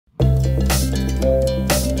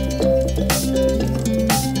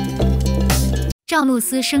赵露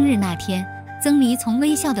思生日那天，曾黎从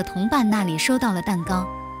微笑的同伴那里收到了蛋糕，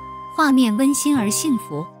画面温馨而幸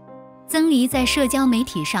福。曾黎在社交媒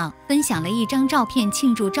体上分享了一张照片，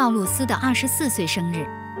庆祝赵露思的24岁生日。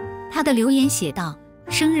他的留言写道：“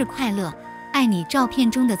生日快乐，爱你。”照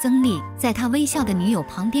片中的曾黎在他微笑的女友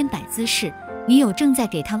旁边摆姿势，女友正在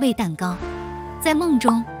给他喂蛋糕。在梦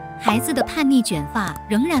中，孩子的叛逆卷发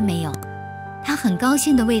仍然没有。他很高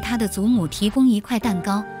兴地为他的祖母提供一块蛋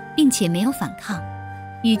糕，并且没有反抗。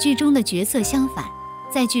与剧中的角色相反，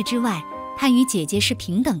在剧之外，他与姐姐是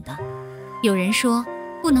平等的。有人说，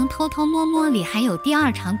不能偷偷摸摸里还有第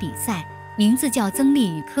2场比赛，名字叫曾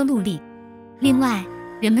黎与科路丽。另外，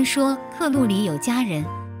人们说克路里有家人、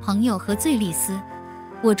朋友和醉丽丝。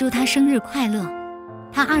我祝他生日快乐。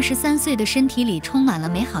他23岁的身体里充满了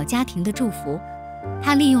美好家庭的祝福。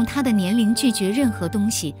他利用他的年龄拒绝任何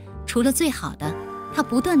东西，除了最好的，他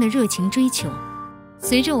不断的热情追求。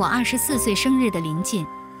随着我24岁生日的临近，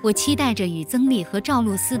我期待着与曾黎和赵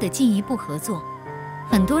露思的进一步合作。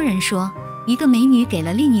很多人说，一个美女给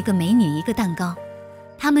了另一个美女一个蛋糕，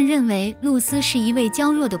他们认为露思是一位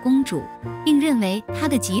娇弱的公主，并认为她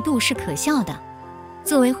的嫉妒是可笑的。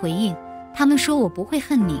作为回应，他们说我不会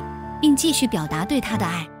恨你，并继续表达对她的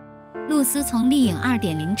爱。露思从丽颖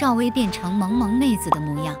 2.0 赵薇变成萌萌妹子的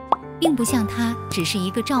模样，并不像她只是一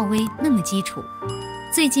个赵薇那么基础。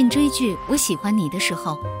最近追剧《我喜欢你》的时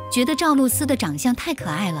候，觉得赵露思的长相太可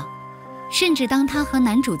爱了，甚至当她和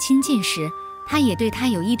男主亲近时，她也对他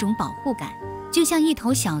有一种保护感，就像一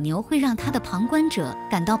头小牛会让他的旁观者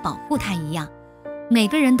感到保护他一样。每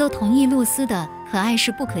个人都同意露思的可爱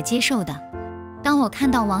是不可接受的。当我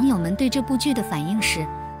看到网友们对这部剧的反应时，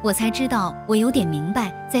我才知道我有点明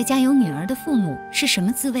白在家有女儿的父母是什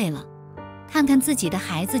么滋味了。看看自己的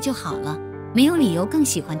孩子就好了，没有理由更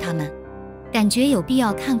喜欢他们。感觉有必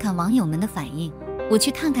要看看网友们的反应，我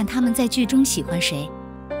去看看他们在剧中喜欢谁。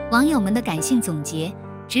网友们的感性总结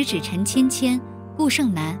直指陈芊芊、顾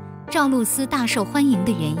胜男、赵露思大受欢迎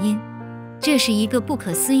的原因，这是一个不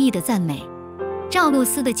可思议的赞美。赵露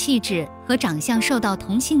思的气质和长相受到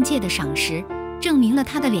同性界的赏识，证明了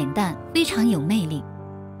她的脸蛋非常有魅力。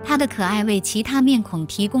她的可爱为其他面孔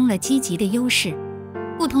提供了积极的优势。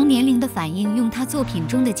不同年龄的反应用她作品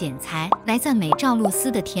中的剪裁来赞美赵露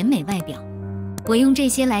思的甜美外表。我用这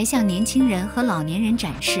些来向年轻人和老年人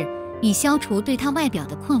展示，以消除对她外表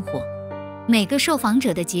的困惑。每个受访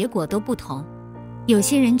者的结果都不同，有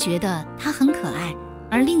些人觉得她很可爱，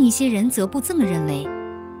而另一些人则不这么认为。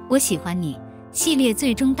我喜欢你系列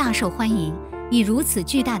最终大受欢迎，以如此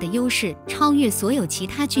巨大的优势超越所有其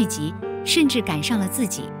他剧集，甚至赶上了自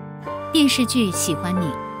己。电视剧《喜欢你》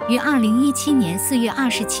于2017年4月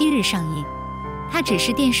27日上映，它只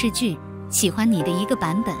是电视剧《喜欢你》的一个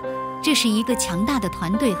版本，这是一个强大的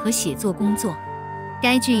团队和写作工作。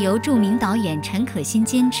该剧由著名导演陈可辛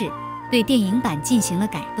监制，对电影版进行了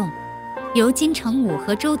改动，由金城武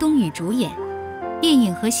和周冬雨主演。电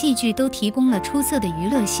影和戏剧都提供了出色的娱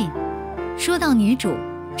乐性。说到女主，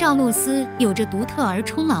赵露思有着独特而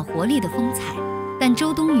充满活力的风采，但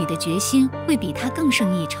周冬雨的决心会比她更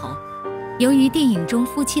胜一筹。由于电影中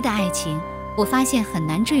夫妻的爱情，我发现很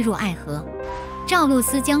难坠入爱河。赵露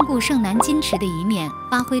思将顾胜男矜持的一面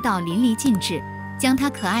发挥到淋漓尽致，将他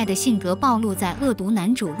可爱的性格暴露在恶毒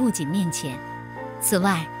男主陆锦面前。此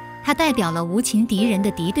外，他代表了无情敌人的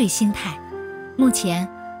敌对心态。目前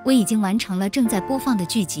我已经完成了正在播放的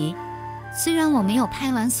剧集，虽然我没有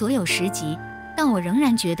拍完所有10集，但我仍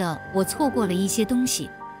然觉得我错过了一些东西。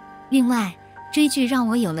另外，追剧让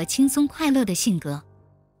我有了轻松快乐的性格。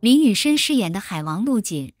林雨申饰演的海王陆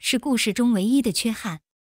锦是故事中唯一的缺憾，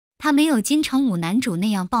他没有金城武男主那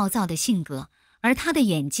样暴躁的性格，而他的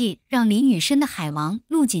演技让林雨申的海王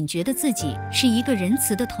陆锦觉得自己是一个仁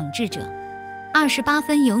慈的统治者。28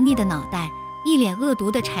分油腻的脑袋，一脸恶毒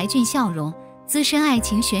的柴俊笑容，资深爱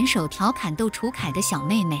情选手调侃窦楚凯的小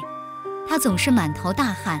妹妹。她总是满头大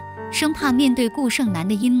汗，生怕面对顾胜男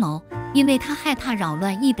的阴谋，因为她害怕扰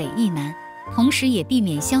乱一北一南，同时也避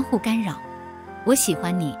免相互干扰。我喜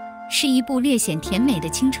欢你是一部略显甜美的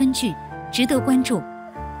青春剧，值得关注。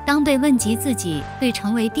当被问及自己对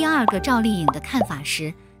成为第2个赵丽颖的看法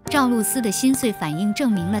时，赵露思的心碎反应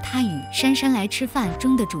证明了她与《姗姗来吃饭》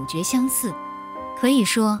中的主角相似。可以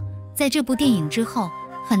说，在这部电影之后，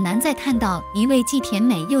很难再看到一位既甜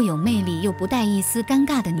美又有魅力又不带一丝尴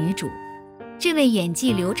尬的女主。这位演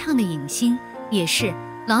技流畅的影星，也是《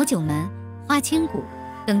老九门》《花千骨》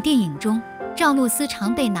等电影中赵露思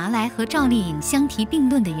常被拿来和赵丽颖相提并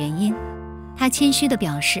论的原因。她谦虚地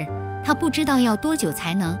表示，她不知道要多久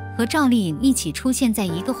才能和赵丽颖一起出现在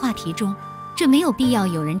一个话题中，这没有必要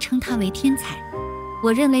有人称她为天才。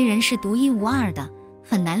我认为人是独一无二的，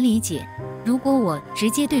很难理解如果我直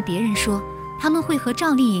接对别人说，他们会和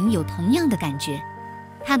赵丽颖有同样的感觉。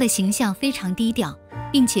她的形象非常低调，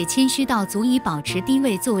并且谦虚到足以保持低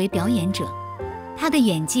位作为表演者。她的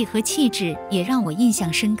演技和气质也让我印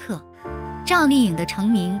象深刻。赵丽颖的成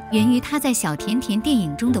名源于她在小甜甜电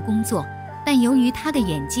影中的工作，但由于她的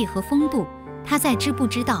演技和风度，她在知不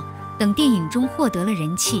知道等电影中获得了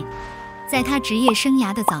人气。在她职业生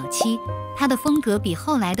涯的早期，她的风格比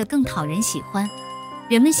后来的更讨人喜欢。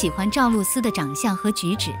人们喜欢赵露思的长相和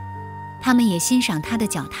举止，他们也欣赏她的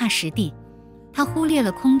脚踏实地。她忽略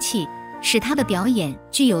了空气，使她的表演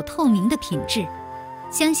具有透明的品质。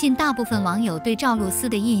相信大部分网友对赵露思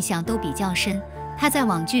的印象都比较深。她在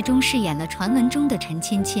网剧中饰演了传闻中的陈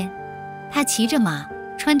芊芊，她骑着马，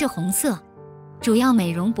穿着红色。主要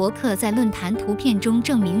美容博客在论坛图片中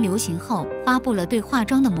证明流行后，发布了对化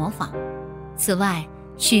妆的模仿。此外，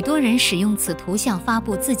许多人使用此图像发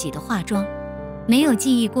布自己的化妆。没有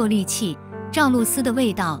记忆过滤器，赵露思的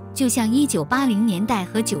味道就像1980年代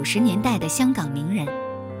和90年代的香港名人。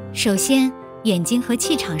首先，眼睛和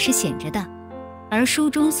气场是显着的，而书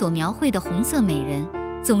中所描绘的红色美人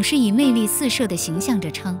总是以魅力四射的形象着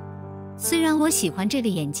称。虽然我喜欢这个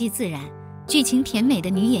演技自然、剧情甜美的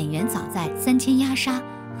女演员，早在《3000鸦杀》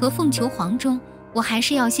和《凤求凰》中，我还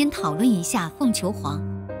是要先讨论一下《凤求凰》。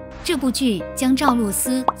这部剧将赵露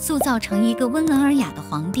思塑造成一个温文尔雅的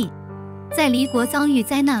皇帝。在离国遭遇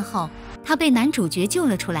灾难后，她被男主角救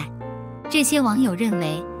了出来。这些网友认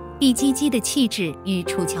为，碧鸡鸡的气质与《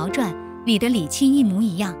楚乔传》里的李沁一模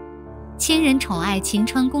一样。千人宠爱秦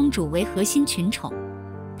川公主为核心群宠，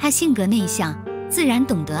她性格内向，自然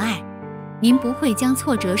懂得爱。您不会将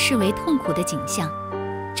挫折视为痛苦的景象。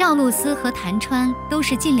赵露思和谭川都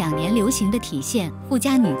是近2年流行的体现富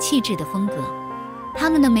家女气质的风格。她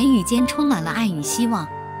们的眉宇间充满了爱与希望，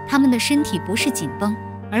她们的身体不是紧绷，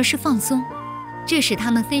而是放松，这使她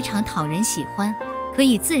们非常讨人喜欢，可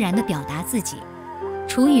以自然地表达自己。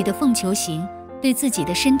楚雨的凤求行对自己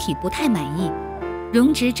的身体不太满意，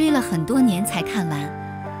荣植追了很多年才看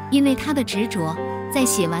完，因为他的执着，在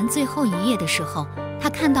写完最后一页的时候，他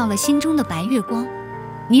看到了心中的白月光。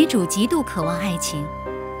女主极度渴望爱情，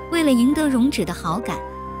为了赢得荣植的好感，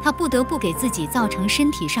她不得不给自己造成身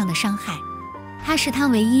体上的伤害。他是他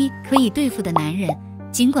唯一可以对付的男人，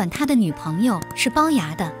尽管他的女朋友是龅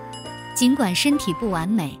牙的，尽管身体不完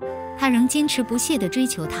美，他仍坚持不懈地追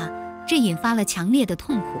求她，这引发了强烈的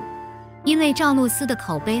痛苦。因为赵露思的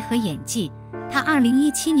口碑和演技，她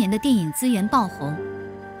2017年的电影资源爆红，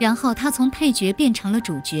然后她从配角变成了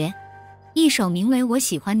主角。一首名为《我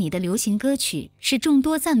喜欢你》的流行歌曲是众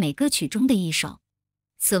多赞美歌曲中的一首。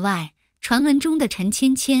此外，传闻中的陈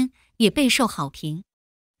芊芊也备受好评。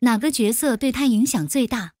哪个角色对她影响最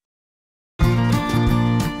大？